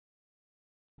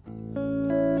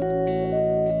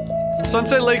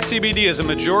Sunset Lake CBD is a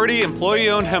majority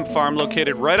employee-owned hemp farm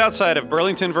located right outside of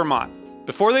Burlington, Vermont.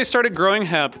 Before they started growing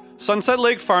hemp, Sunset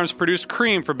Lake Farms produced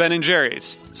cream for Ben &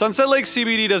 Jerry's. Sunset Lake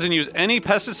CBD doesn't use any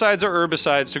pesticides or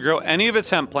herbicides to grow any of its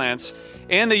hemp plants,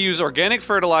 and they use organic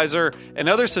fertilizer and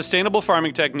other sustainable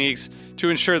farming techniques to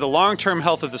ensure the long-term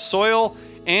health of the soil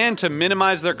and to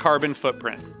minimize their carbon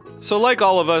footprint. So like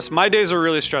all of us, my days are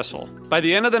really stressful. By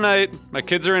the end of the night, my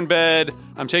kids are in bed,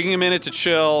 I'm taking a minute to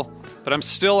chill, but I'm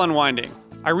still unwinding.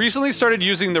 I recently started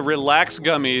using the Relax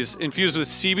gummies infused with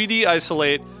CBD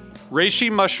isolate,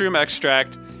 reishi mushroom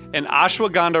extract, and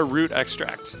ashwagandha root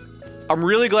extract. I'm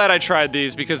really glad I tried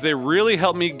these because they really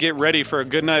helped me get ready for a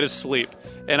good night of sleep,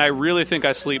 and I really think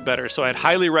I sleep better, so I'd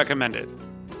highly recommend it.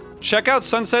 Check out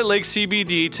Sunset Lake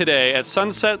CBD today at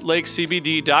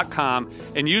sunsetlakecbd.com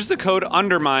and use the code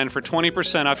UNDERMINE for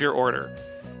 20% off your order.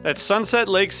 That's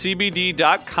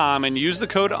sunsetlakecbd.com and use the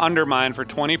code UNDERMINE for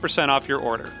 20% off your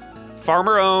order.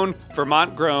 Farmer-owned,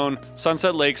 Vermont-grown,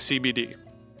 Sunset Lake CBD.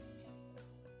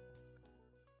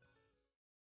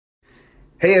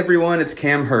 Hey everyone, it's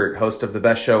Cam Hurt, host of the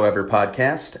Best Show Ever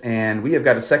podcast, and we have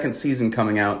got a second season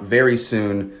coming out very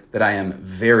soon that I am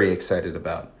very excited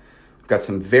about. We've got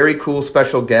some very cool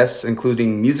special guests,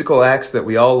 including musical acts that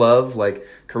we all love, like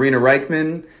Karina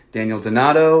Reichman, Daniel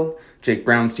Donato, Jake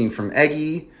Brownstein from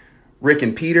Eggy, Rick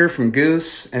and Peter from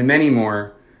Goose, and many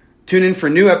more. Tune in for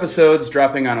new episodes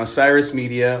dropping on Osiris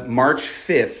Media March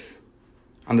 5th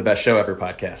on the Best Show Ever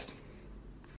podcast.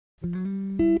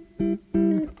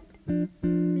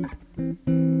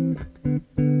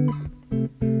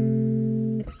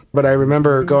 But I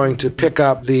remember going to pick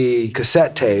up the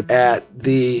cassette tape at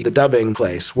the dubbing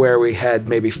place where we had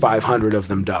maybe 500 of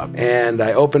them dubbed. And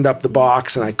I opened up the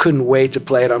box and I couldn't wait to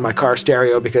play it on my car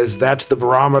stereo because that's the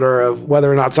barometer of whether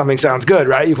or not something sounds good,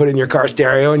 right? You put it in your car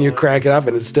stereo and you crank it up,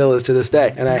 and it still is to this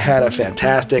day. And I had a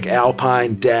fantastic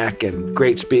Alpine deck and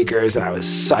great speakers, and I was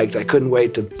psyched. I couldn't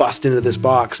wait to bust into this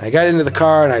box. I got into the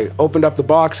car and I opened up the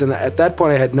box, and at that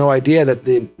point I had no idea that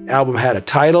the album had a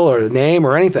title or a name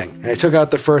or anything. And I took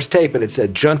out the first tape and it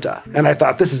said Junta. And I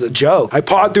thought, this is a joke. I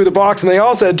pawed through the box and they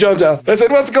all said Junta. I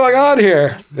said, what's going on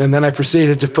here? And then I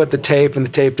proceeded to put the tape in the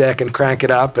tape deck and crank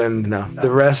it up. And the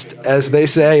rest, as they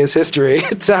say, is history.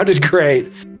 It sounded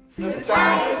great. The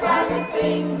tires are the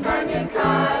things on your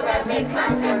car that make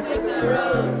contact with the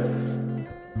road.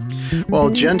 Well,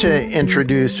 Junta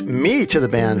introduced me to the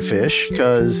band Fish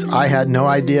because I had no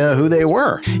idea who they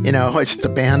were. You know, it's the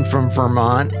band from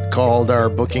Vermont, called our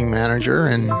booking manager,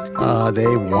 and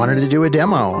they wanted to do a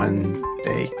demo, and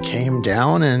they came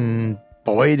down, and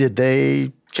boy, did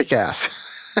they kick ass.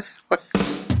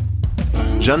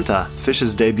 Junta,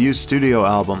 Fish's debut studio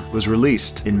album, was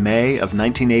released in May of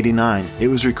 1989. It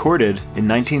was recorded in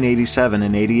 1987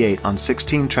 and 88 on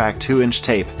 16-track 2-inch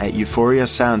tape at Euphoria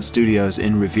Sound Studios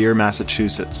in Revere,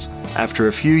 Massachusetts. After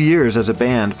a few years as a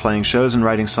band playing shows and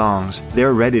writing songs, they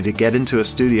were ready to get into a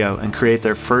studio and create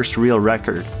their first real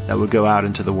record that would go out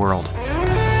into the world.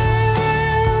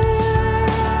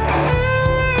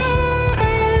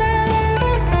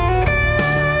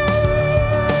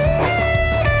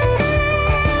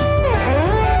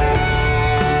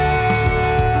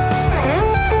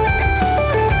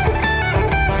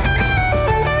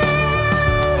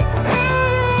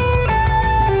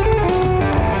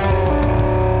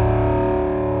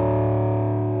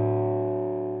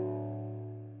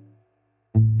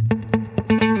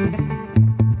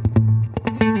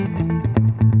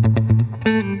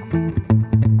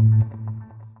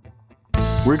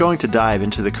 We're going to dive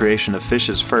into the creation of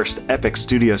Fish's first epic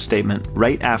studio statement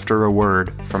right after a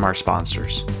word from our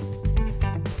sponsors.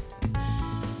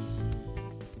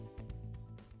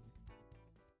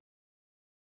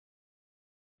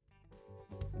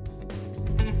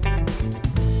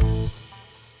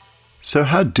 So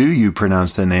how do you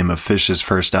pronounce the name of Fish's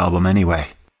first album anyway?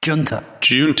 Junta.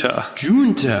 Junta.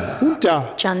 Junta.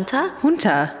 Junta. Junta.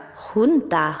 Junta.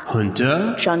 Junta.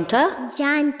 Junta. Junta.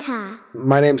 Junta.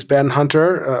 My name's Ben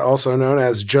Hunter, also known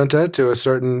as Junta to a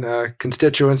certain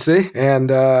constituency,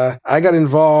 and I got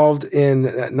involved in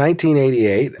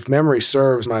 1988. If memory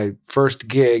serves, my first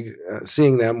gig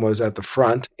seeing them was at the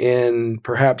front in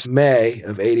perhaps May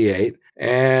of 88.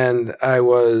 And I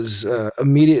was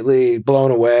immediately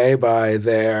blown away by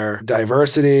their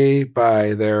diversity,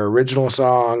 by their original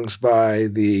songs, by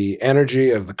the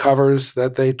energy of the covers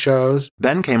that they chose.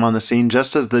 Ben came on the scene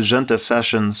just as the Junta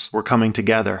sessions were coming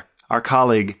together. Our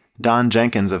colleague, Don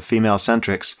Jenkins of Female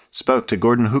Centrics, spoke to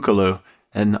Gordon Hukalu,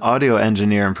 an audio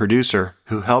engineer and producer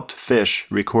who helped Fish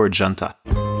record Junta.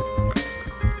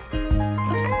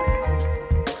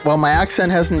 Well, my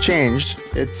accent hasn't changed.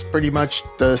 It's pretty much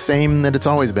the same that it's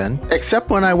always been, except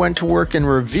when I went to work in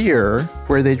Revere,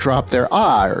 where they drop their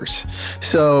R's.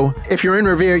 So if you're in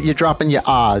Revere, you're dropping your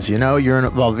R's, you know? You're in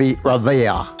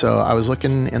Revere. So I was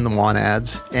looking in the want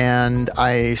ads, and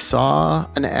I saw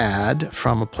an ad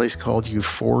from a place called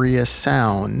Euphoria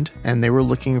Sound, and they were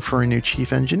looking for a new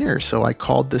chief engineer. So I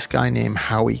called this guy named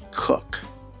Howie Cook.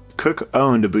 Cook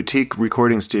owned a boutique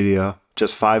recording studio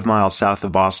just 5 miles south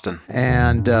of Boston.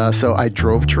 And so I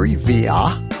drove to Revere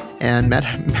and met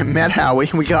Howie.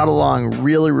 We got along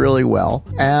really, really well.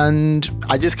 And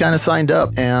I just kind of signed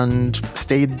up and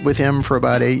stayed with him for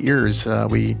about 8 years.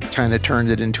 We kind of turned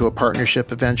it into a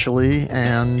partnership eventually.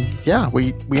 And yeah,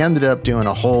 we ended up doing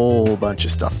a whole bunch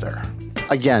of stuff there.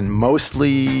 Again,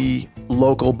 mostly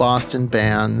local Boston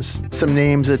bands. Some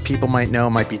names that people might know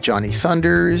might be Johnny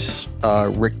Thunders,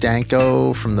 Rick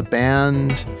Danko from the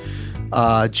band,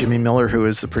 Jimmy Miller, who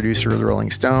is the producer of the Rolling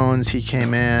Stones. He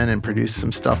came in and produced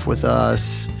some stuff with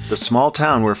us. The small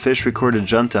town where Fish recorded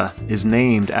Junta is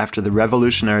named after the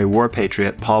Revolutionary War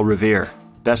patriot Paul Revere,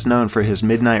 best known for his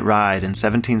midnight ride in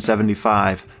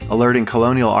 1775, alerting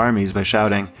colonial armies by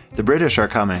shouting, "The British are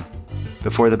coming,"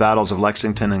 before the battles of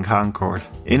Lexington and Concord.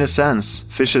 In a sense,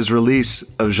 Fish's release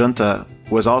of Junta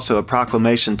was also a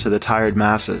proclamation to the tired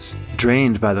masses,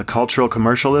 drained by the cultural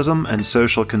commercialism and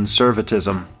social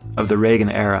conservatism of the Reagan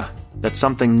era, that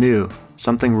something new,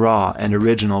 something raw and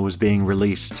original was being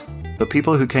released. But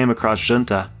people who came across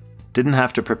Junta didn't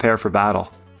have to prepare for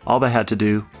battle. All they had to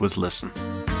do was listen.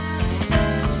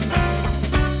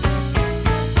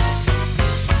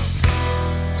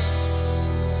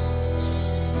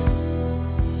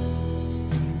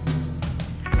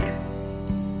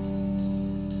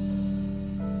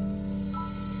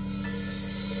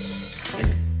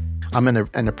 I'm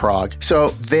into Prague.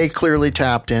 So they clearly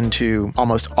tapped into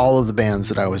almost all of the bands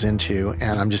that I was into,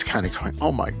 and I'm just kind of going,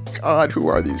 oh my God, who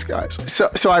are these guys?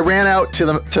 So I ran out to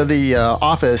the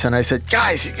office and I said,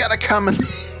 guys, you gotta come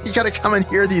and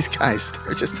hear these guys.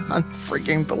 They're just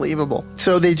unfreaking believable.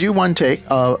 So they do one take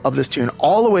of this tune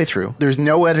all the way through. There's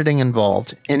no editing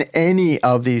involved in any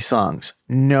of these songs.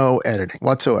 No editing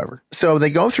whatsoever. So they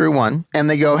go through one and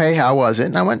they go, hey, how was it?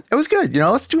 And I went, it was good.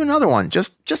 Let's do another one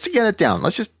just to get it down.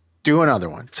 Let's just do another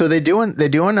one. So they do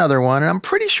another one, and I'm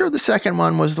pretty sure the second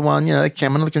one was the one, they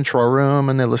came into the control room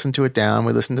and they listened to it down.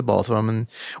 We listened to both of them and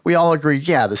we all agreed,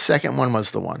 yeah, the second one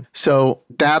was the one. So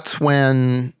that's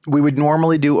when we would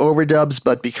normally do overdubs,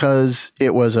 but because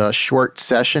it was a short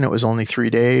session, it was only 3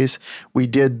 days, we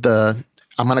did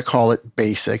I'm going to call it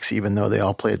basics, even though they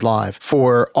all played live,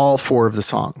 for all 4 of the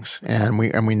songs. And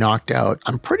we knocked out,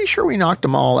 I'm pretty sure we knocked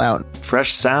them all out.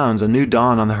 Fresh sounds, a new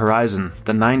dawn on the horizon.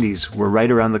 The 90s were right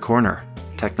around the corner.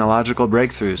 Technological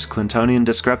breakthroughs, Clintonian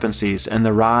discrepancies, and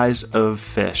the rise of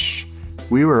Fish.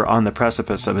 We were on the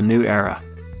precipice of a new era.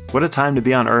 What a time to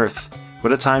be on Earth.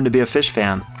 What a time to be a Fish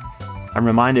fan. I'm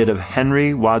reminded of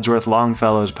Henry Wadsworth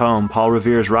Longfellow's poem, Paul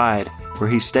Revere's Ride, where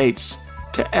he states,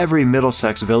 "To every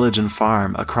Middlesex village and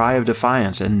farm, a cry of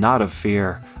defiance and not of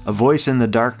fear, a voice in the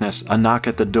darkness, a knock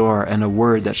at the door, and a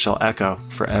word that shall echo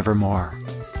forevermore."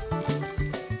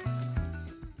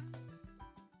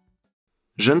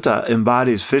 Junta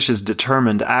embodies Fish's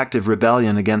determined, active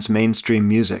rebellion against mainstream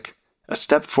music. A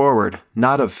step forward,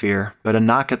 not of fear, but a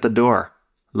knock at the door,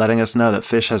 letting us know that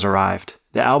Fish has arrived.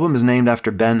 The album is named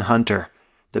after Ben Hunter,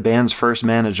 the band's first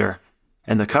manager,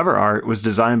 and the cover art was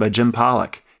designed by Jim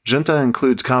Pollock. Junta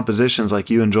includes compositions like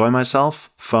You Enjoy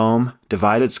Myself, Foam,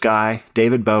 Divided Sky,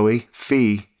 David Bowie,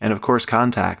 Fee, and of course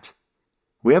Contact.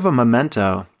 We have a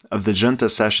memento of the Junta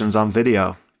sessions on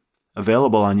video,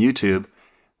 available on YouTube,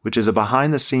 which is a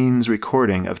behind-the-scenes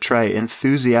recording of Trey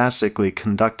enthusiastically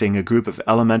conducting a group of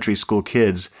elementary school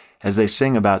kids as they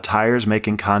sing about tires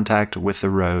making contact with the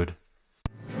road.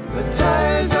 The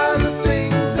tires are the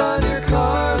things on your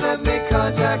car that make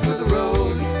contact with the road.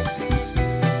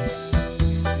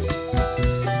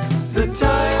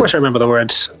 Of course I remember the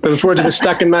words. Those words have been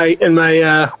stuck in my but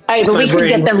we could brain.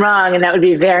 get them wrong, and that would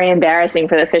be very embarrassing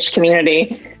for the Fish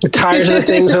community. The tires are the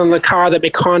things on the car that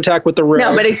make contact with the road.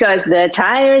 No, but it goes, the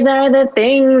tires are the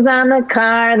things on the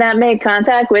car that make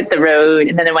contact with the road.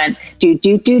 And then it went, do,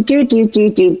 do, do, do, do,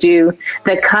 do, do, do.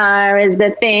 The car is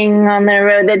the thing on the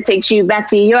road that takes you back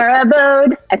to your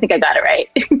abode. I think I got it right.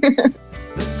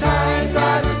 The tires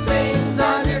are the things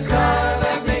on your car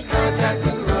that make contact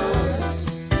with the road.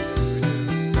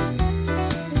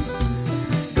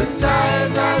 The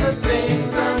tires are the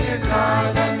things on your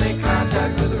car that make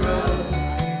contact with the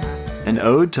road. An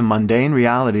ode to mundane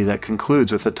reality that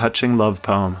concludes with a touching love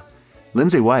poem.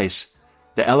 Lindsay Weiss,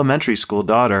 the elementary school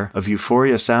daughter of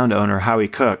Euphoria Sound owner Howie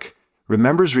Cook,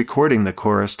 remembers recording the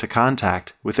chorus to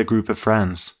Contact with a group of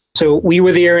friends. So we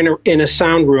were there in a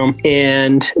sound room,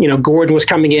 and Gordon was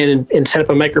coming in and set up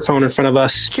a microphone in front of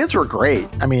us. Kids were great.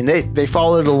 I mean, they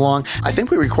followed along. I think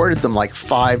we recorded them like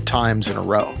 5 times in a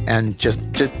row, and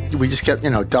we just kept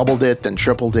doubled it, then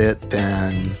tripled it,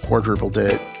 then quadrupled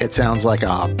it. It sounds like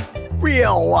a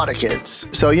real lot of kids.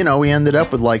 So we ended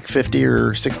up with like 50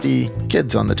 or 60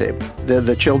 kids on the tape.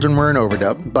 The children were in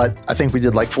overdub, but I think we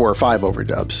did like 4 or 5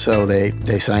 overdubs. So they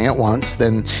sang it once.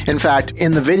 Then, in fact,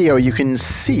 in the video, you can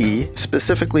see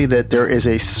specifically that there is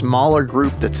a smaller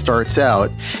group that starts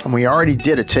out, and we already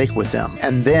did a take with them.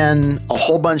 And then a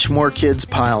whole bunch more kids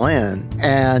pile in,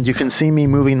 and you can see me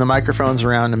moving the microphones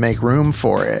around to make room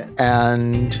for it.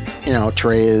 And,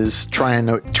 Trey is trying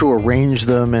to arrange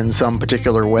them in some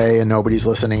particular way, and nobody's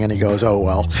listening, and he goes, oh,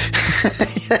 well.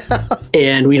 Yeah.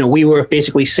 And, we were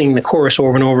basically singing the chorus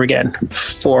over and over again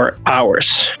for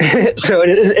hours. So,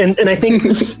 and I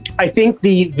think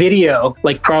the video,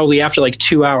 like probably after like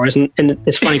 2 hours, and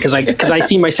it's funny because I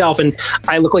see myself and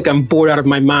I look like I'm bored out of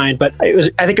my mind, but I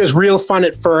think it was real fun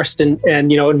at first. And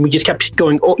we just kept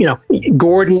going,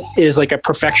 Gordon is like a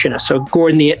perfectionist. So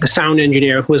Gordon, the sound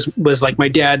engineer was like my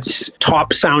dad's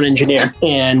top sound engineer.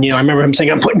 And, I remember him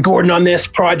saying, I'm putting Gordon on this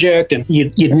project, and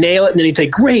you'd nail it. And then he'd say,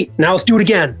 great, now let's do it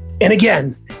again. And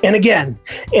again, and again,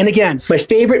 and again. My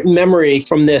favorite memory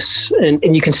from this, and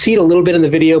you can see it a little bit in the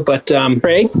video, but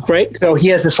Ray, right? So he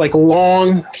has this like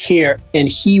long hair, and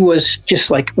he was just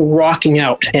like rocking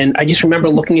out. And I just remember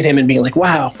looking at him and being like,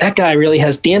 wow, that guy really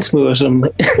has dance moves. And,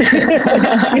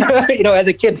 as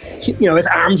a kid, his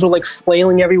arms were like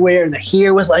flailing everywhere, and the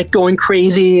hair was like going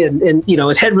crazy, and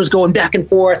his head was going back and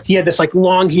forth. He had this like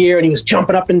long hair, and he was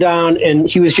jumping up and down, and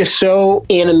he was just so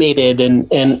animated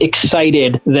and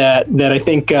excited that I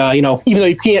think, even though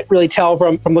you can't really tell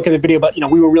from looking at the video, but,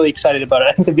 we were really excited about it.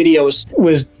 I think the video was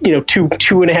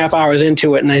 2.5 hours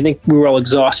into it, and I think we were all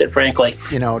exhausted, frankly.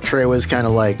 Trey was kind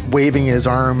of like waving his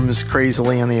arms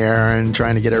crazily in the air and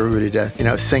trying to get everybody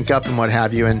to, sync up and what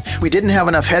have you. And we didn't have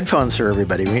enough headphones for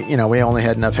everybody. We only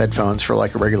had enough headphones for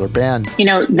like a regular band.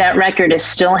 That record is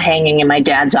still hanging in my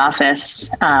dad's office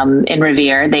in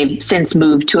Revere. They've since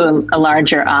moved to a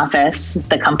larger office,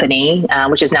 the company,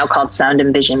 which is now called Sound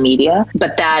and Vision Media.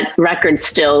 But that record's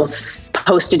still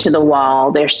posted to the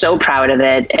wall. They're so proud of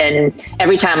it. And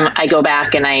every time I go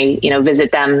back and I,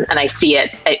 visit them and I see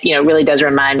it, it really does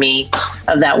remind me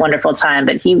of that wonderful time.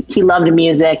 But he loved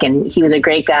music, and he was a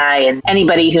great guy. And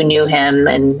anybody who knew him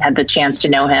and had the chance to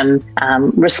know him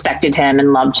respected him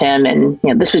and loved him. And,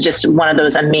 this was just one of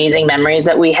those amazing memories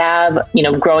that we have,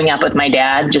 growing up with my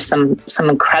dad, just some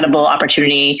incredible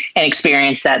opportunity and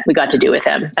experience that we got to do with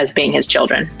him as being his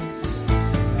children.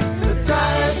 The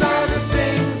tires are the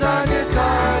things on your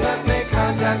car that make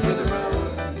contact with the road.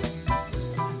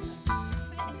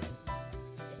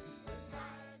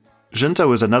 Junta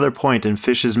was another point in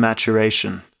Fish's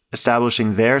maturation,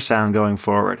 establishing their sound going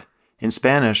forward. In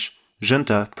Spanish,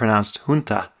 Junta, pronounced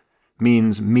junta,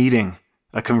 means meeting,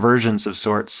 a convergence of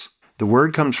sorts. The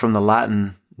word comes from the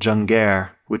Latin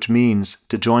jungere, which means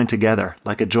to join together,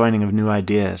 like a joining of new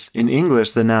ideas. In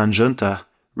English, the noun junta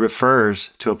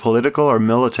refers to a political or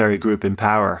military group in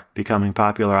power, becoming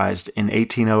popularized in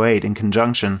 1808 in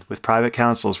conjunction with private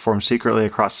councils formed secretly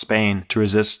across Spain to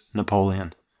resist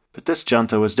Napoleon. But this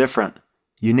junta was different,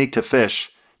 unique to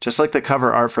Fish. Just like the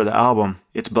cover art for the album,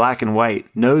 it's black and white.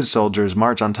 Nose soldiers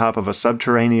march on top of a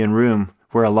subterranean room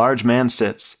where a large man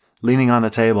sits, leaning on a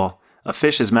table. A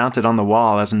fish is mounted on the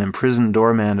wall as an imprisoned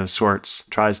doorman of sorts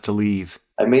tries to leave.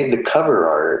 I made the cover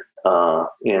art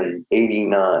in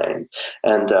 '89,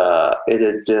 and it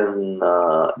had been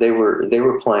they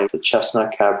were playing the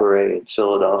Chestnut Cabaret in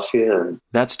Philadelphia. And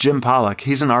that's Jim Pollock.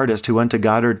 He's an artist who went to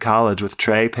Goddard College with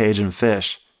Trey, Page, and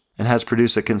Fish, and has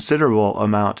produced a considerable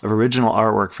amount of original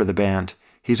artwork for the band.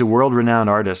 He's a world-renowned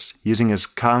artist, using his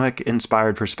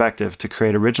comic-inspired perspective to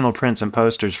create original prints and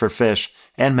posters for Fish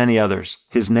and many others.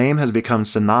 His name has become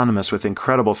synonymous with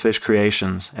incredible Fish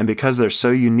creations, and because they're so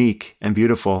unique and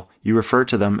beautiful, you refer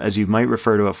to them as you might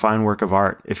refer to a fine work of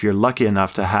art if you're lucky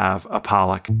enough to have a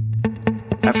Pollock.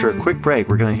 After a quick break,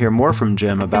 we're going to hear more from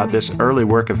Jim about this early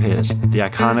work of his, the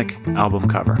iconic album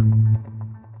cover.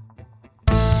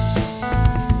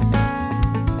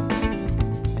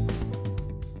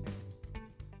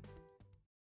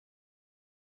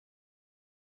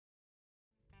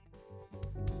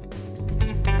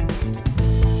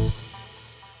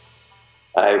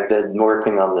 I've been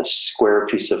working on this square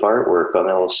piece of artwork on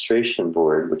illustration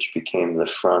board, which became the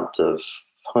front of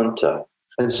Junta.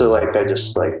 And so I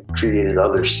just created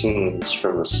other scenes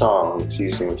from the songs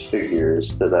using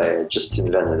figures that I had just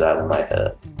invented out of my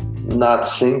head.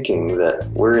 not thinking that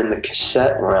we're in the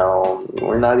cassette realm.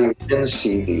 We're not even in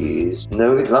CDs.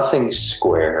 No, nothing's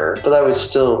square. But I was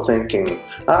still thinking,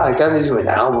 I got to do an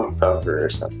album cover or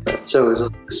something. So it was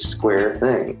a square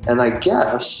thing. And I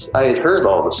guess I had heard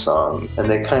all the songs, and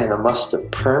they kind of must have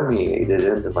permeated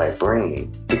into my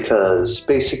brain, because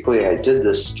basically I did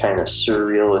this kind of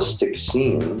surrealistic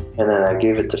scene, and then I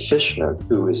gave it to Fishman,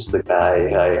 who was the guy.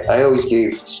 I always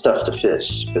gave stuff to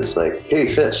Fish, because like,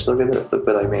 hey Fish, look at this, look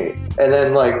what I made. And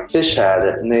then like Fish had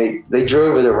it, and they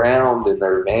drove it around in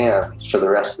their van for the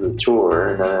rest of the tour,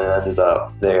 and then it ended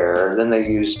up there. And then they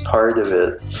used part of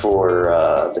it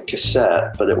for the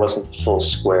cassette, but it wasn't full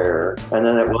square. And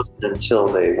then it wasn't until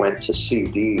they went to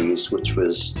CDs, which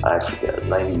was, I forget,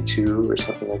 92 or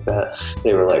something like that.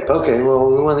 They were like, okay, well,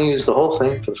 we want to use the whole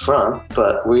thing for the front,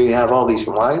 but we have all these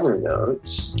liner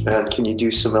notes, and can you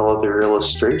do some other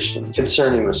illustration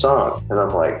concerning the song? And I'm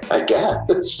like, I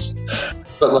guess.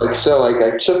 But like, so like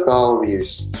I took all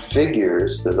these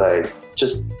figures that I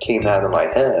just came out of my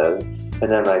head, and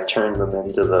then I turned them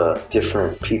into the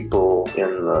different people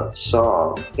in the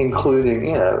song,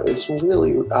 including, it's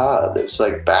really odd. It's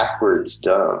like backwards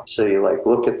done. So you like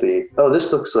look at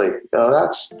this looks like,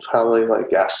 that's probably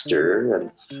like Esther,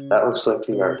 and that looks like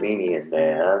the Armenian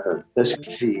man, and this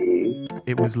could be.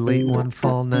 It was late one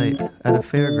fall night at a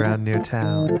fairground near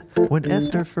town when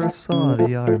Esther first saw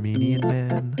the Armenian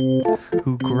man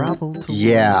who groveled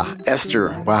to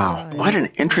Esther. Wow. What an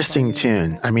interesting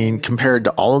tune. I mean, compared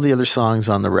to all of the other songs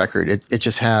on the record, it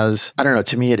just has, I don't know,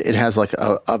 to me it has like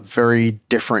a very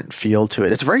different feel to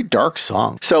it. It's a very dark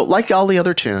song. So like all the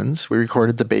other tunes, we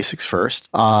recorded the basics first,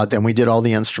 then we did all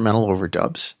the instrumental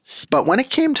overdubs. But when it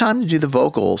came time to do the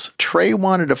vocals, Trey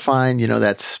wanted to find,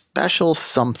 that special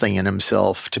something in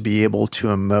himself to be able to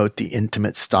emote the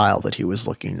intimate style that he was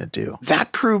looking to do.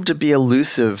 That proved to be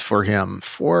elusive for him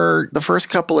for the first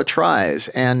couple of tries,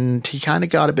 and he kind of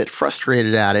got a bit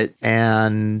frustrated at it,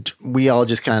 and we all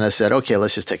just kind of said, okay,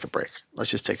 let's just take a break.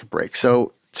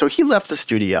 So he left the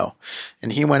studio,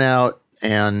 and he went out,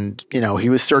 and, he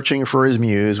was searching for his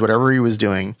muse, whatever he was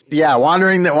doing. Yeah,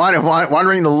 wandering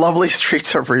the lovely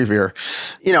streets of Revere.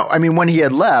 When he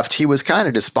had left, he was kind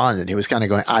of despondent. He was kind of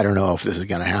going, I don't know if this is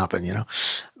going to happen,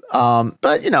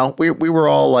 But, we were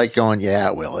all like going, yeah,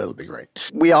 it will. It'll be great.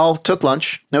 We all took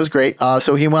lunch. That was great.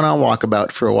 So he went on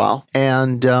walkabout for a while.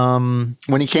 And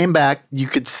when he came back, you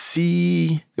could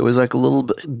see it was like a little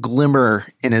bit glimmer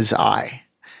in his eye.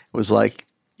 It was like,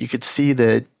 you could see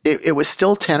that it was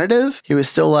still tentative. He was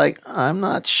still like, I'm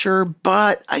not sure,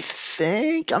 but I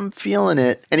think I'm feeling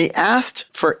it. And he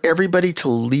asked for everybody to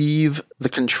leave the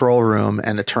control room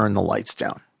and to turn the lights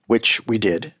down, which we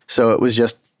did. So it was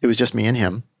just me and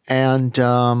him. And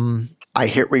I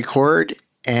hit record,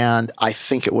 and I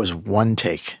think it was one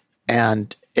take.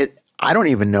 And I don't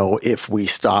even know if we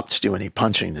stopped to do any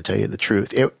punching, to tell you the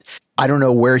truth. I don't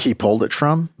know where he pulled it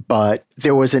from, but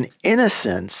there was an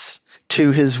innocence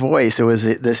to his voice. It was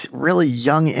this really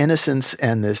young innocence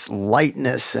and this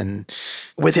lightness, and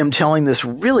with him telling this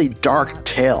really dark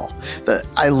tale.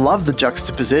 I love the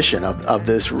juxtaposition of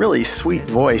this really sweet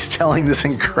voice telling this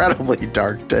incredibly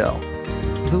dark tale.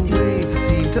 The waves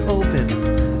seemed to open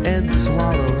and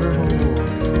swallow her whole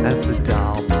as the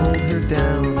doll pulled her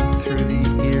down through the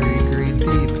eerie green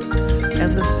deep,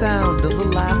 and the sound of the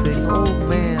laughing old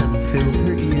man filled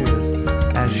her ears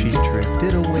as she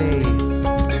drifted away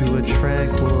to a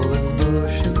tranquil and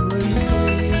motionless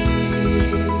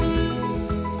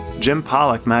sleep. Jim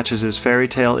Pollock matches his fairy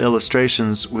tale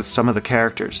illustrations with some of the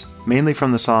characters, mainly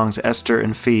from the songs Esther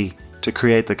and Fee, to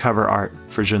create the cover art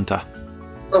for Junta.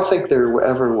 I don't think there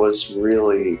ever was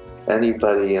really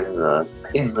anybody in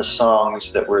the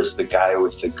songs that was the guy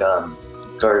with the gun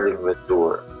guarding the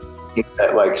door.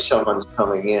 That like someone's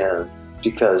coming in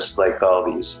because like all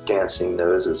these dancing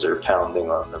noses are pounding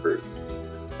on the roof.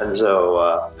 And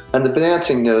so, and the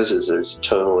dancing noses is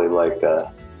totally like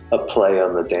a play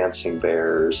on the dancing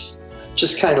bears.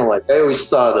 Just kind of like, I always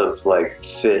thought of like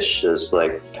Fish as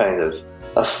like kind of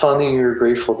a funnier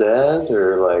Grateful Dead,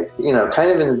 or like,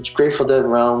 kind of in the Grateful Dead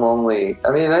realm only.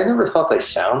 I mean, I never thought they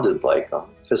sounded like them,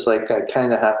 because like I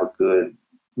kind of have a good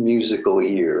musical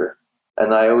ear.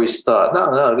 And I always thought,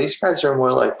 no, these guys are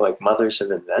more like Mothers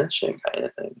of Invention kind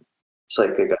of thing. It's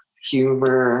like they got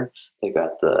humor, they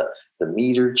got the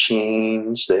meter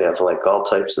change, they have like all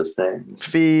types of things.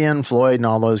 Fee and Floyd and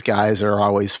all those guys are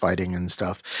always fighting and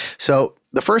stuff. So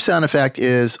the first sound effect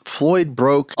is Floyd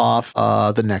broke off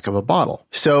the neck of a bottle.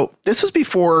 So this was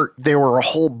before there were a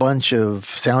whole bunch of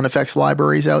sound effects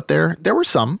libraries out there. There were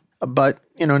some, but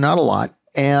not a lot.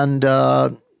 And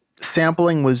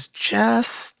sampling was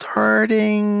just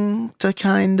starting to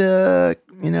kind of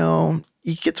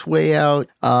it gets way out.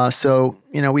 So,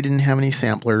 we didn't have any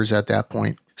samplers at that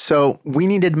point. So we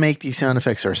needed to make these sound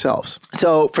effects ourselves.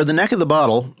 So for the neck of the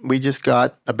bottle, we just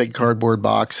got a big cardboard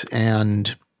box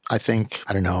and with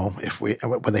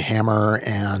a hammer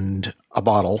and a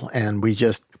bottle, and we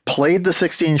just played the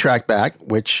 16 track back,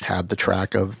 which had the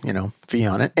track of, Fee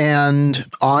on it. And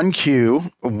on cue,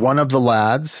 one of the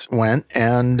lads went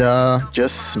and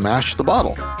just smashed the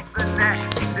bottle.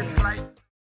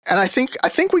 And I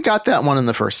think we got that one in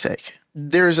the first take.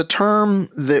 There's a term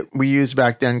that we used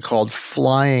back then called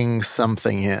flying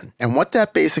something in. And what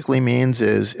that basically means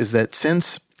is that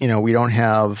since we don't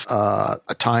have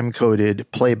a time-coded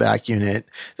playback unit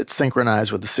that's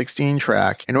synchronized with the 16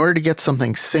 track. In order to get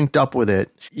something synced up with it,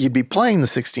 you'd be playing the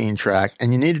 16 track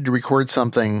and you needed to record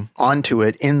something onto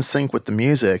it in sync with the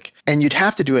music. And you'd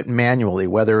have to do it manually,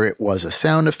 whether it was a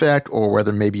sound effect or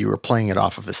whether maybe you were playing it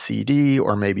off of a CD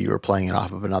or maybe you were playing it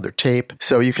off of another tape.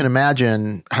 So you can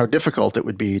imagine how difficult it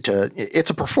would be it's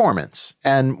a performance.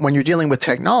 And when you're dealing with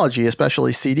technology,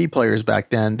 especially CD players back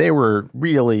then, they were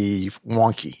really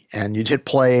wonky. And you'd hit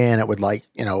play and it would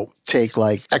take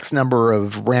X number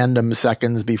of random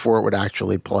seconds before it would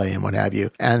actually play and what have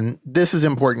you. And this is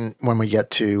important when we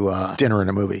get to dinner and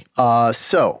a movie.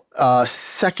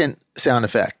 Second sound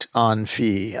effect on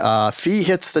Fee. Fee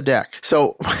hits the deck.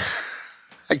 So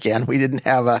again, we didn't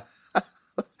have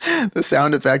the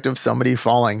sound effect of somebody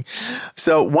falling.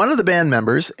 So one of the band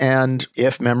members, and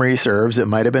if memory serves, it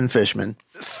might have been Fishman,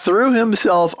 threw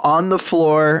himself on the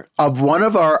floor of one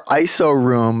of our ISO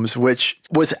rooms, which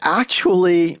was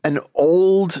actually an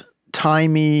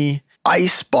old-timey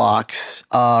icebox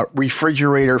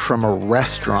refrigerator from a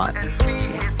restaurant.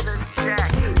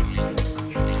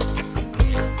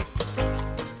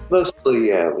 Mostly,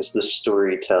 it was the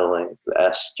storytelling, the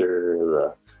Esther,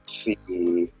 the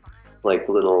Fee,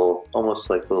 almost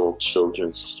like little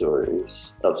children's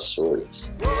stories of sorts.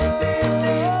 You're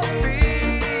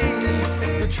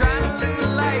trying to live a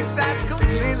life that's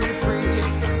completely free.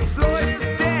 Floyd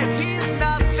is dead, he's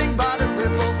nothing but a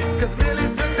ripple. 'Cause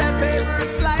Millie took that paper and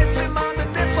sliced him on the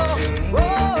nipple.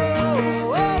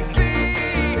 Fee,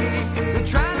 you're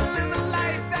trying to live a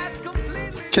life that's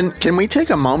completely free. Can we take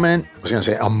a moment? I was going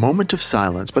to say a moment of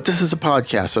silence, but this is a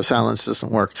podcast, so silence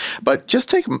doesn't work. But just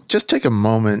take a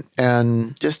moment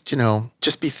and just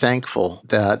be thankful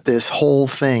that this whole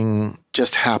thing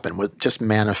just happened, just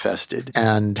manifested,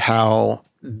 and how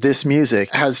this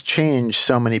music has changed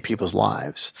so many people's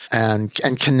lives and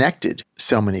connected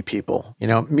so many people.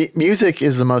 Music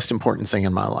is the most important thing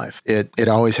in my life. It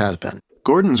always has been.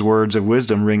 Gordon's words of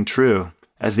wisdom ring true.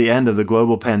 As the end of the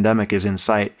global pandemic is in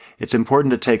sight, it's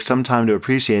important to take some time to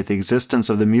appreciate the existence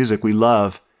of the music we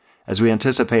love as we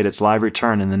anticipate its live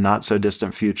return in the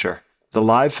not-so-distant future. The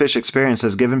live Phish experience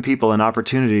has given people an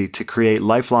opportunity to create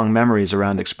lifelong memories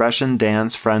around expression,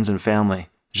 dance, friends, and family.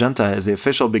 Junta is the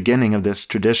official beginning of this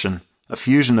tradition, a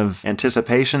fusion of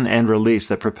anticipation and release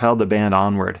that propelled the band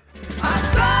onward.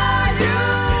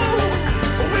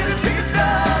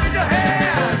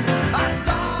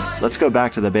 Let's go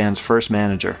back to the band's first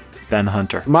manager, Ben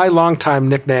Hunter. My longtime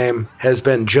nickname has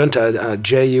been Junta,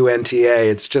 Junta.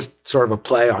 It's just sort of a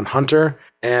play on Hunter,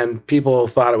 and people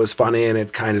thought it was funny, and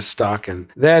it kind of stuck. And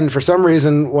then, for some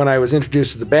reason, when I was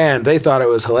introduced to the band, they thought it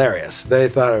was hilarious. They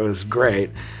thought it was great.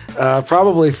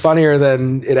 Probably funnier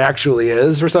than it actually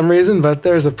is for some reason, but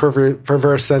there's a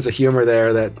perverse sense of humor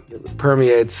there that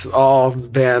permeates all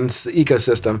bands'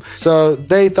 ecosystem. So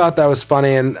they thought that was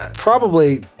funny, and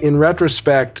probably in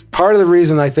retrospect, part of the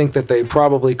reason I think that they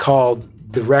probably called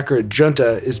the record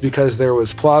Junta is because there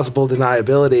was plausible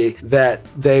deniability that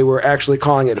they were actually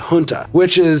calling it Junta,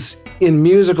 which is, in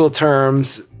musical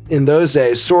terms, in those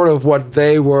days, sort of what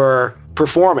they were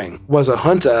performing was a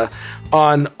junta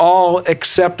on all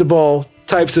acceptable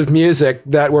types of music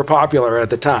that were popular at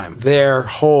the time. Their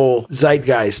whole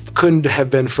zeitgeist couldn't have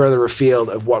been further afield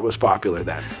of what was popular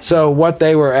then. So what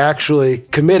they were actually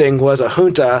committing was a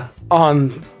junta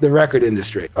on the record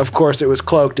industry. Of course, it was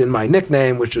cloaked in my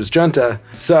nickname, which was Junta,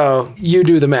 so you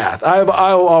do the math. I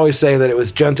will always say that it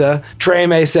was Junta. Trey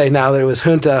may say now that it was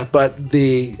Junta, but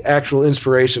the actual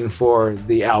inspiration for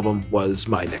the album was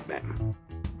my nickname.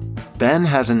 Ben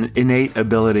has an innate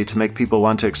ability to make people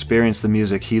want to experience the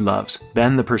music he loves.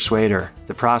 Ben the persuader,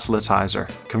 the proselytizer,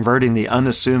 converting the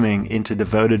unassuming into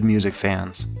devoted music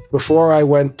fans. Before I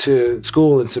went to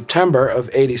school in September of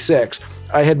 '86,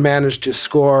 I had managed to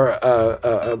score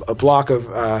a block of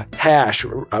hash,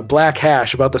 a black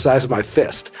hash about the size of my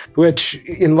fist, which,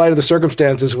 in light of the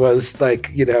circumstances, was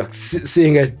like,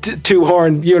 seeing a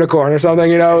two-horned unicorn or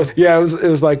something, it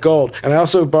was like gold. And I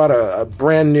also bought a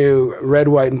brand new red,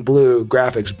 white, and blue blue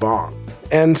graphics bong.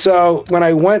 And so when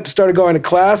I started going to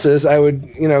classes, I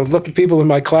would, look at people in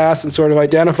my class and sort of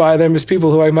identify them as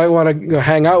people who I might want to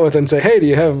hang out with and say, hey, do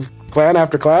you have plan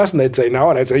after class? And they'd say no,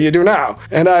 and I'd say, you do now.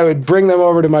 And I would bring them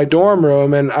over to my dorm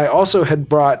room, and I also had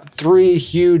brought 3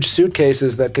 huge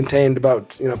suitcases that contained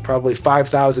about, probably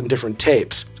 5,000 different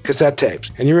tapes. Cassette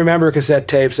tapes. And you remember cassette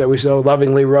tapes that we so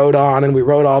lovingly wrote on, and we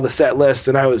wrote all the set lists,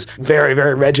 and I was very,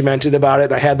 very regimented about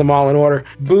it. I had them all in order.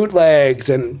 Bootlegs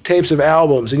and tapes of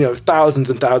albums,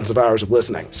 thousands and thousands of hours of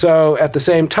listening. So at the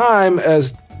same time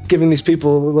as giving these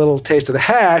people a little taste of the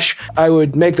hash, I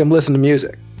would make them listen to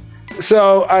music.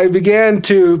 So I began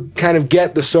to kind of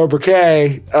get the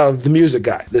sobriquet of the music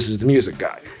guy. This is the music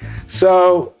guy.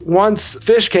 So once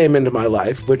Fish came into my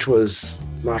life, which was,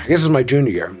 I guess it was my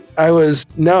junior year, I was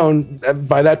known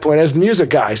by that point as the music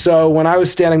guy. So when I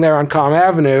was standing there on Comm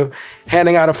Avenue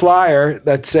handing out a flyer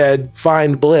that said,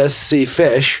 find bliss, see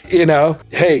Fish,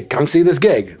 hey, come see this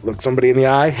gig. Look somebody in the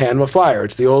eye, hand them a flyer.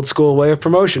 It's the old school way of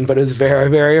promotion, but it's very,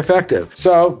 very effective.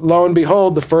 So lo and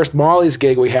behold, the first Molly's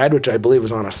gig we had, which I believe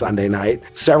was on a Sunday night,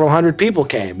 several hundred people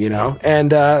came,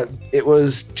 and it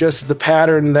was just the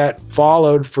pattern that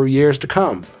followed for years to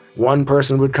come. One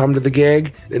person would come to the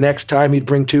gig, the next time he'd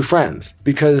bring 2 friends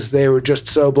because they were just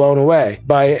so blown away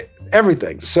by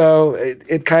everything. So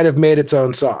it kind of made its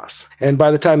own sauce. And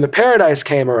by the time the Paradise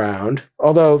came around,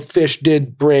 although Fish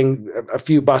did bring a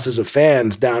few buses of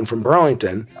fans down from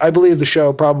Burlington, I believe the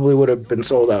show probably would have been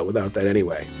sold out without that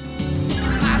anyway.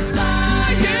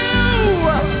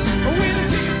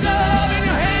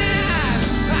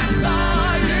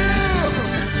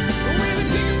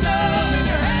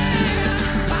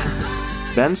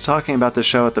 Ben's talking about the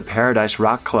show at the Paradise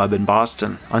Rock Club in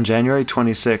Boston on January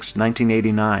 26,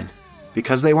 1989.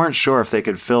 Because they weren't sure if they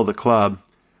could fill the club,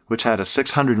 which had a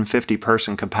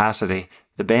 650-person capacity,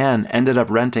 the band ended up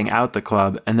renting out the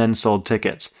club and then sold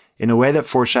tickets. In a way that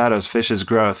foreshadows Fish's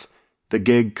growth, the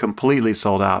gig completely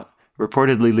sold out,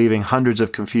 reportedly leaving hundreds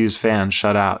of confused fans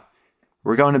shut out.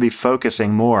 We're going to be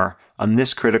focusing more on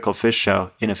this critical Fish show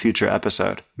in a future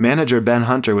episode. Manager Ben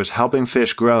Hunter was helping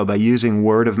Fish grow by using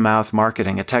word-of-mouth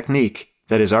marketing, a technique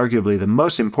that is arguably the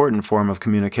most important form of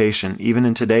communication, even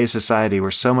in today's society where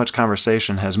so much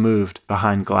conversation has moved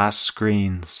behind glass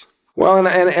screens. Well,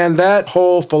 and that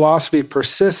whole philosophy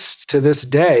persists to this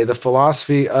day, the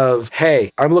philosophy of,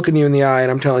 hey, I'm looking you in the eye and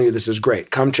I'm telling you this is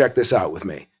great. Come check this out with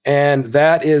me. And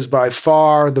that is by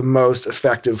far the most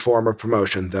effective form of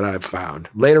promotion that I've found.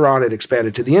 Later on, it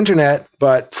expanded to the internet,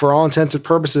 but for all intents and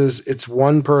purposes, it's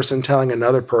one person telling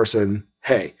another person,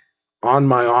 hey, on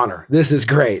my honor, this is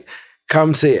great.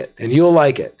 Come see it, and you'll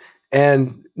like it.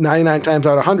 And 99 times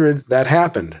out of 100, that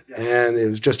happened. And it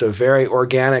was just a very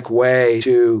organic way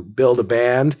to build a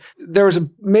band. There was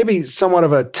maybe somewhat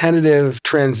of a tentative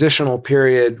transitional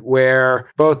period where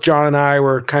both John and I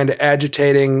were kind of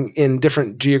agitating in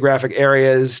different geographic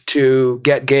areas to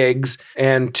get gigs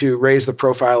and to raise the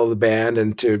profile of the band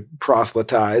and to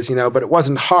proselytize, but it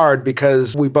wasn't hard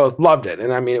because we both loved it.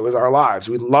 And I mean, it was our lives.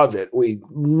 We loved it. We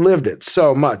lived it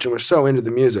so much and we're so into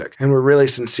the music and we're really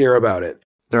sincere about it.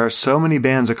 There are so many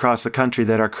bands across the country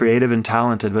that are creative and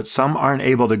talented, but some aren't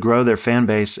able to grow their fan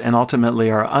base and ultimately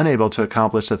are unable to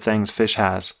accomplish the things Fish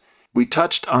has. We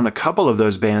touched on a couple of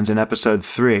those bands in episode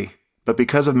 3, but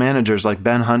because of managers like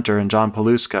Ben Hunter and John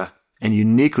Paluska and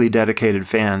uniquely dedicated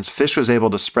fans, Fish was able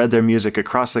to spread their music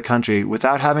across the country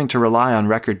without having to rely on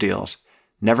record deals,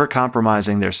 never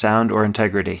compromising their sound or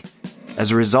integrity.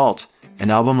 As a result,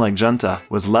 an album like Junta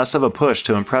was less of a push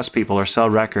to impress people or sell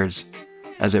records,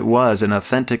 as it was an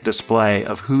authentic display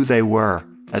of who they were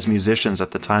as musicians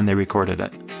at the time they recorded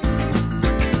it.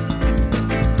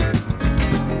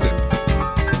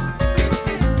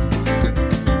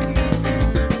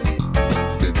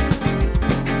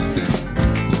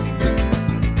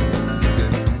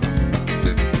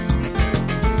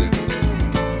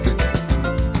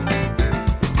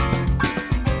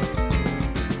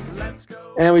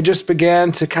 And we just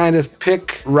began to kind of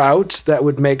pick routes that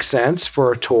would make sense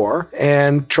for a tour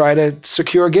and try to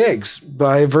secure gigs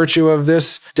by virtue of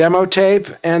this demo tape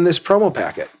and this promo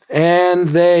packet.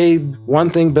 And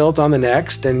one thing built on the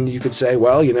next, and you could say,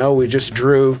 well, we just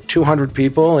drew 200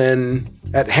 people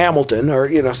at Hamilton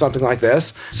or, something like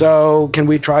this. So can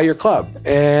we try your club?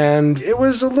 And it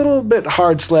was a little bit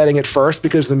hard sledding at first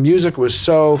because the music was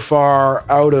so far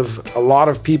out of a lot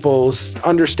of people's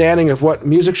understanding of what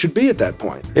music should be at that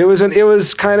point. It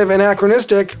was kind of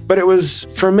anachronistic, but it was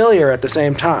familiar at the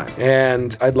same time.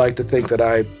 And I'd like to think that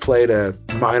I played a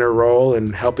minor role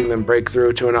in helping them break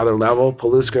through to another level.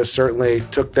 Paluska certainly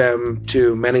took them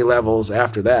to many levels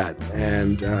after that.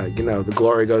 And, the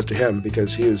glory goes to him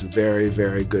because he was very, very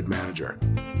very good manager.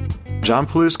 John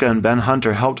Paluska and Ben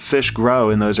Hunter helped Fish grow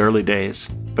in those early days.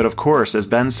 But of course, as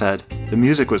Ben said, the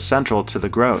music was central to the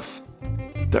growth.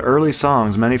 The early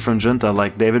songs, many from Junta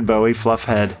like David Bowie,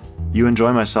 Fluffhead, You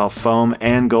Enjoy Myself, Foam,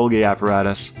 and Golgi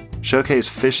Apparatus, showcase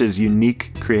Fish's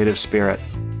unique creative spirit.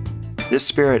 This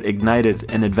spirit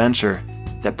ignited an adventure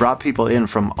that brought people in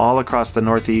from all across the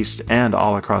Northeast and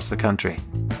all across the country.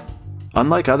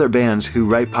 Unlike other bands who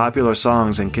write popular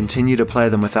songs and continue to play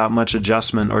them without much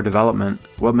adjustment or development,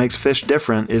 what makes Fish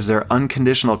different is their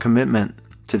unconditional commitment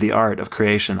to the art of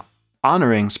creation,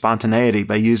 honoring spontaneity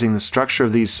by using the structure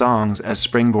of these songs as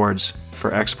springboards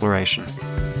for exploration.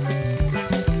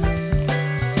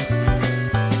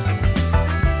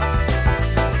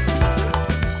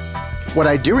 What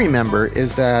I do remember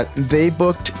is that they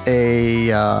booked a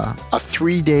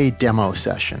 3-day demo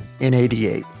session in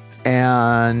 '88.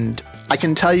 And I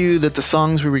can tell you that the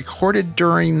songs we recorded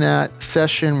during that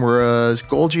session was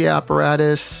Golgi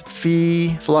Apparatus,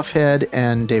 Fee, Fluffhead,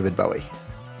 and David Bowie.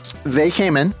 They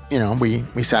came in,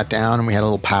 we sat down and we had a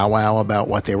little powwow about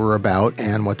what they were about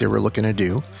and what they were looking to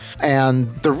do.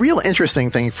 And the real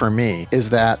interesting thing for me is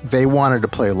that they wanted to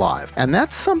play live. And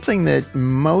that's something that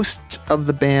most of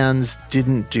the bands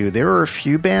didn't do. There were a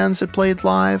few bands that played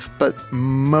live, but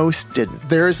most didn't.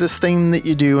 There's this thing that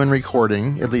you do in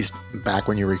recording, at least back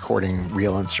when you're recording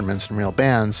real instruments and real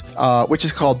bands, which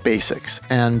is called basics.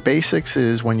 And basics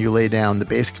is when you lay down the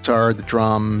bass guitar, the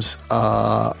drums,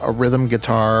 a rhythm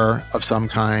guitar of some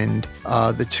kind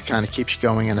that just kind of keeps you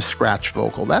going, and a scratch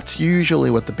vocal. That's usually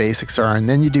what the basics are, and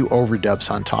then you do overdubs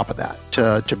on top of that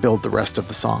to build the rest of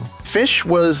the song. Fish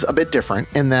was a bit different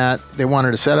in that they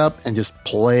wanted to set up and just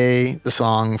play the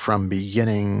song from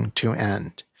beginning to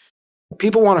end.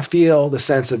 People want to feel the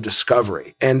sense of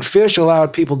discovery, and Fish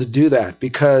allowed people to do that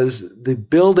because the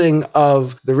building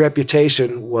of the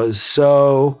reputation was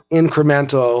so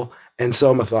incremental and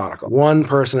so methodical, one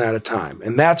person at a time.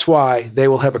 And that's why they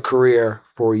will have a career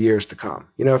for years to come.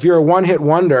 If you're a one-hit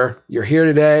wonder, you're here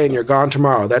today and you're gone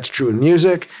tomorrow. That's true in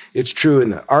music. It's true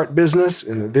in the art business,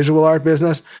 in the visual art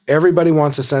business. Everybody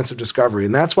wants a sense of discovery.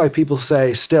 And that's why people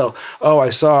say still,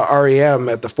 I saw REM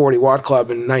at the 40 Watt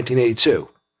Club in 1982,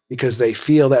 because they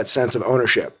feel that sense of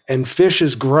ownership. And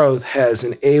Fish's growth has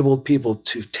enabled people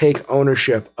to take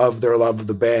ownership of their love of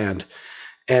the band.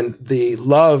 And the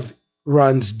love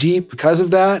runs deep because of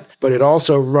that, but it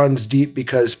also runs deep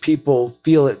because people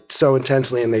feel it so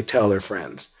intensely and they tell their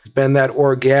friends. It's been that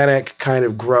organic kind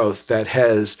of growth that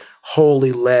has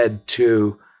wholly led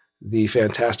to the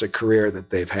fantastic career that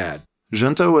they've had.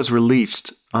 Junta was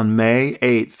released on May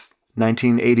 8th,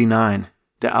 1989.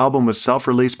 The album was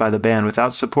self-released by the band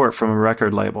without support from a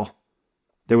record label.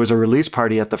 There was a release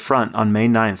party at the front on May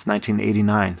 9th,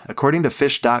 1989. According to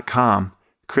Fish.com,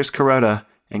 Chris Kuroda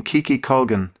and Kiki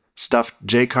Colgan stuffed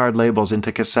J-card labels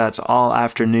into cassettes all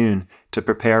afternoon to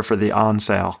prepare for the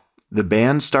on-sale. The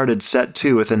band started set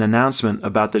 2 with an announcement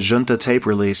about the Junta tape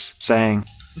release, saying,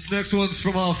 This next one's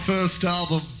from our first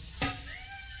album.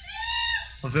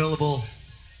 Available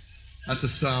at the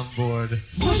soundboard.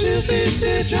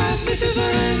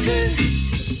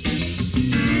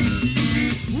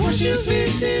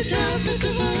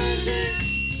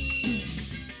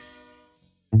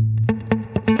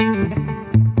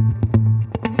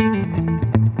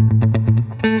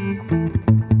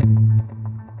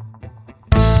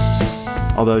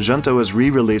 Although Junta was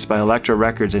re-released by Elektra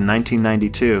Records in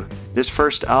 1992, this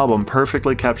first album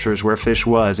perfectly captures where Fish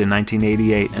was in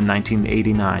 1988 and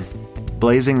 1989,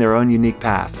 blazing their own unique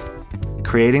path,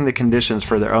 creating the conditions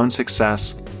for their own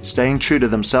success, staying true to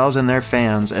themselves and their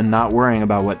fans, and not worrying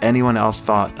about what anyone else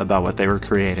thought about what they were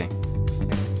creating.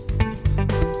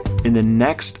 In the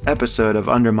next episode of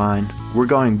Undermine, we're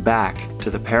going back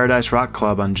to the Paradise Rock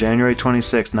Club on January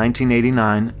 26,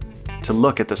 1989, to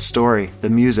look at the story, the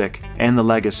music, and the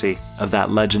legacy of that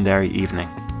legendary evening.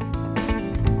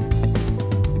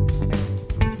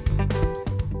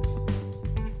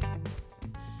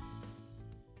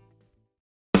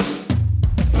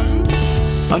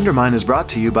 Undermine is brought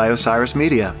to you by Osiris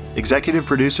Media. Executive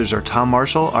producers are Tom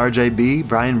Marshall, RJB,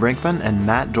 Brian Brinkman, and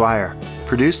Matt Dwyer.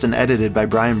 Produced and edited by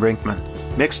Brian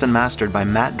Brinkman. Mixed and mastered by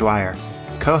Matt Dwyer.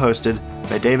 Co-hosted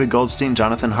by David Goldstein,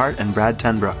 Jonathan Hart, and Brad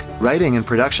Tenbrook. Writing and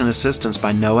production assistance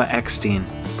by Noah Eckstein.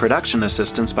 Production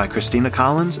assistance by Christina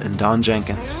Collins and Don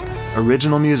Jenkins.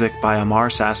 Original music by Amar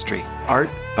Sastry. Art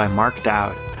by Mark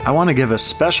Dowd. I want to give a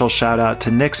special shout out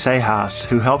to Nick Sejas,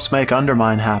 who helps make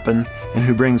Undermine happen and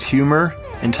who brings humor,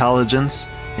 intelligence,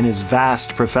 and his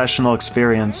vast professional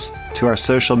experience to our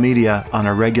social media on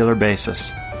a regular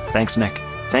basis. Thanks, Nick.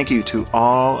 Thank you to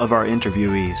all of our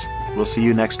interviewees. We'll see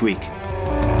you next week.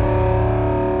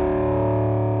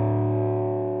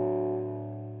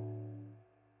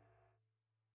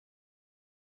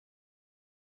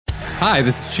 Hi,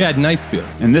 this is Chad Nicefield.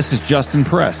 And this is Justin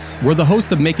Press. We're the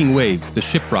host of Making Waves, the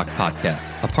Shiprock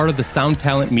podcast, a part of the Sound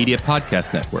Talent Media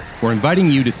Podcast Network. We're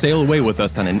inviting you to sail away with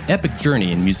us on an epic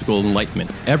journey in musical enlightenment.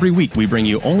 Every week, we bring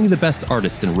you only the best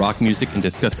artists in rock music and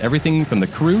discuss everything from the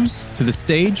cruise to the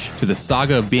stage to the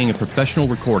saga of being a professional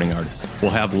recording artist. We'll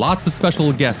have lots of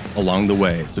special guests along the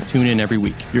way, so tune in every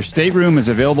week. Your stateroom is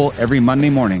available every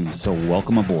Monday morning, so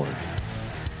welcome aboard.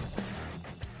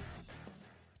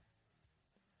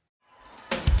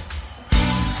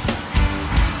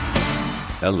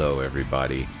 Hello,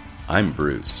 everybody. I'm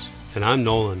Bruce. And I'm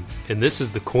Nolan, and this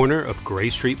is the Corner of Gray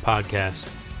Street podcast.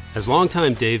 As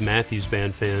longtime Dave Matthews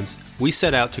Band fans, we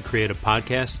set out to create a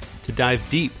podcast to dive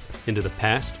deep into the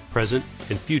past, present,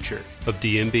 and future of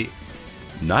DMB.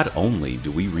 Not only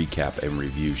do we recap and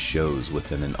review shows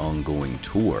within an ongoing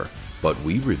tour, but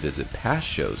we revisit past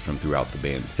shows from throughout the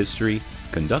band's history,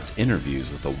 conduct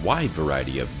interviews with a wide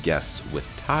variety of guests with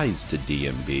ties to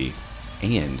DMB,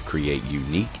 and create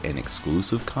unique and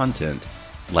exclusive content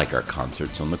like our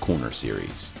Concerts on the Corner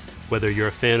series. Whether you're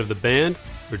a fan of the band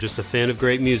or just a fan of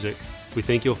great music, we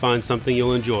think you'll find something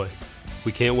you'll enjoy.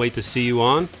 We can't wait to see you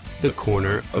on The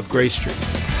Corner of Gray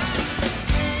Street.